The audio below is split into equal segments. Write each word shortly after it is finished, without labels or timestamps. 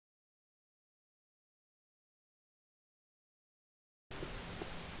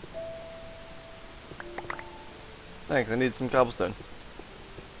Thanks, I need some cobblestone.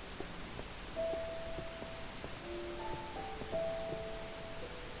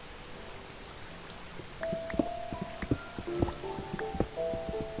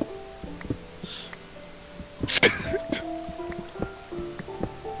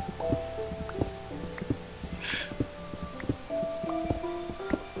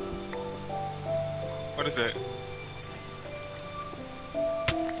 What is that?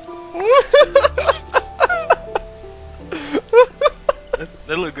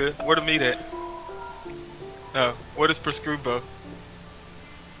 That look good. Where the meat at? Oh, what is Prescrubo?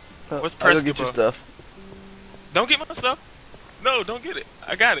 What's I'll go get your Prescrubo? stuff. Don't get my stuff. No, don't get it.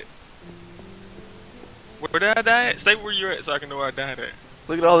 I got it. Where did I die at? Stay where you're at so I can know where I died at.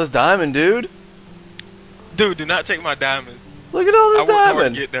 Look at all this diamond, dude. Dude, do not take my diamonds. Look at all I this worked hard to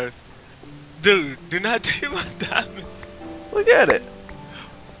diamond. get those. Dude, do not take my diamonds. Look at it.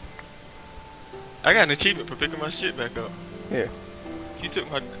 I got an achievement for picking my shit back up. Here. You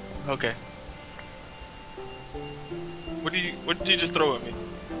took my... Okay. What did you just throw at me?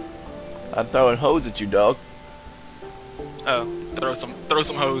 I'm throwing hoes at you, dog. Oh, throw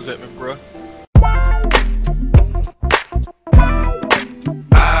some hoes at me, bruh.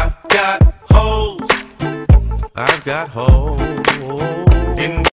 I've got holes. I've got holes.